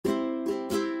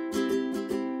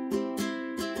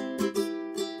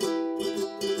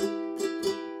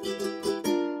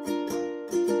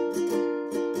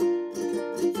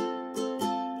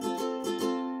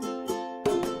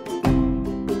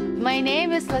My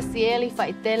name is Lasieli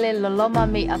Faitele Loloma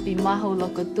me Apimahu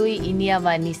Lokotui Inia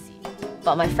Vanisi,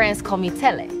 but my friends call me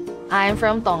Tele. I'm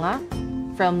from Tonga,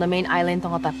 from the main island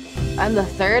Tonga. I'm the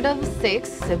third of 6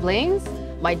 siblings.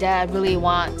 My dad really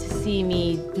wants to see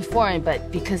me perform,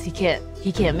 but because he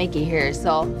can't make it here.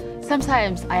 So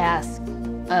sometimes I ask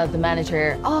the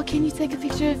manager, oh, can you take a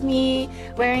picture of me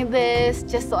wearing this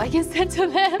just so I can send to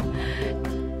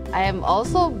them? I am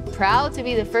also proud to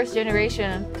be the first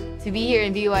generation to be here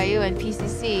in BYU and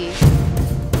PCC.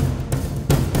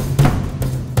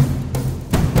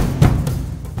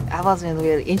 I wasn't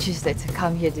really interested to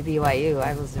come here to BYU.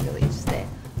 I wasn't really interested.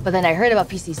 But then I heard about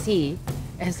PCC,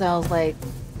 and so I was like,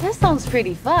 that sounds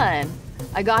pretty fun.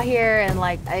 I got here and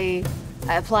I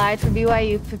applied for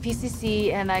BYU for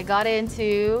PCC, and I got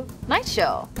into night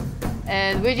show,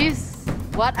 and which is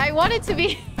what I wanted to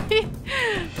be.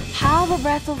 How the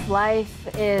Breath of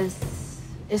Life is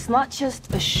not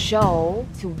just a show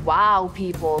to wow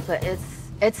people, but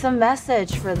it's a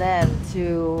message for them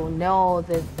to know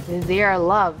that they are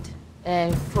loved,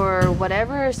 and for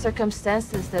whatever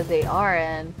circumstances that they are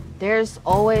in, there's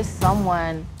always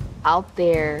someone out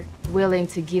there willing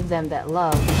to give them that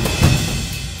love.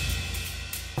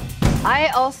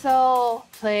 I also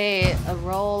play a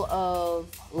role of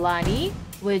Lani,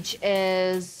 which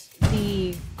is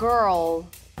the girl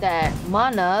that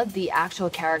Mana, the actual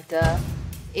character,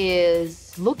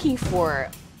 is looking for.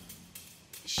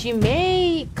 She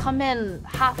may come in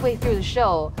halfway through the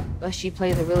show, but she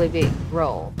plays a really big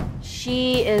role.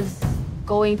 She is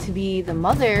going to be the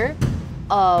mother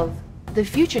of the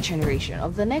future generation,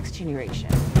 of the next generation.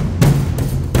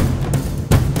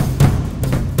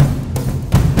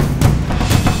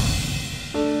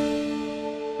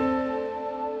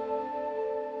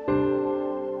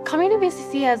 Coming to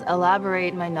BCC has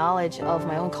elaborated my knowledge of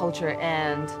my own culture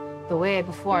and the way I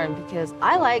perform, because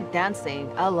I like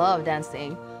dancing. I love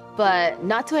dancing, but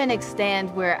not to an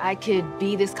extent where I could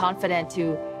be this confident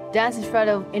to dance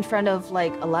in front of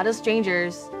like a lot of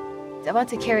strangers. I want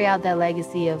to carry out that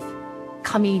legacy of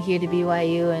coming here to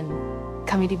BYU and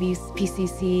coming to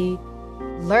PCC,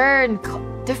 learn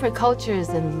different cultures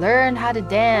and learn how to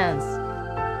dance.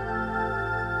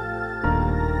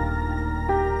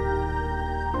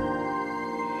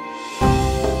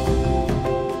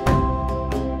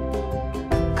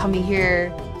 Coming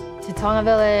here to Tonga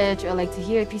Village or like to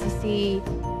here at PCC,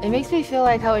 it makes me feel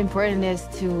like how important it is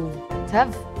to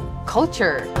have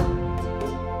culture.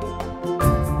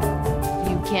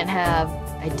 You can't have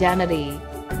identity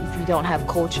if you don't have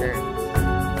culture.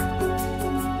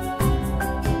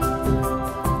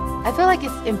 I feel like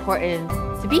it's important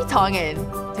to be Tongan,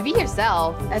 to be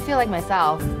yourself. I feel like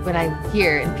myself when I'm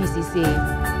here in PCC.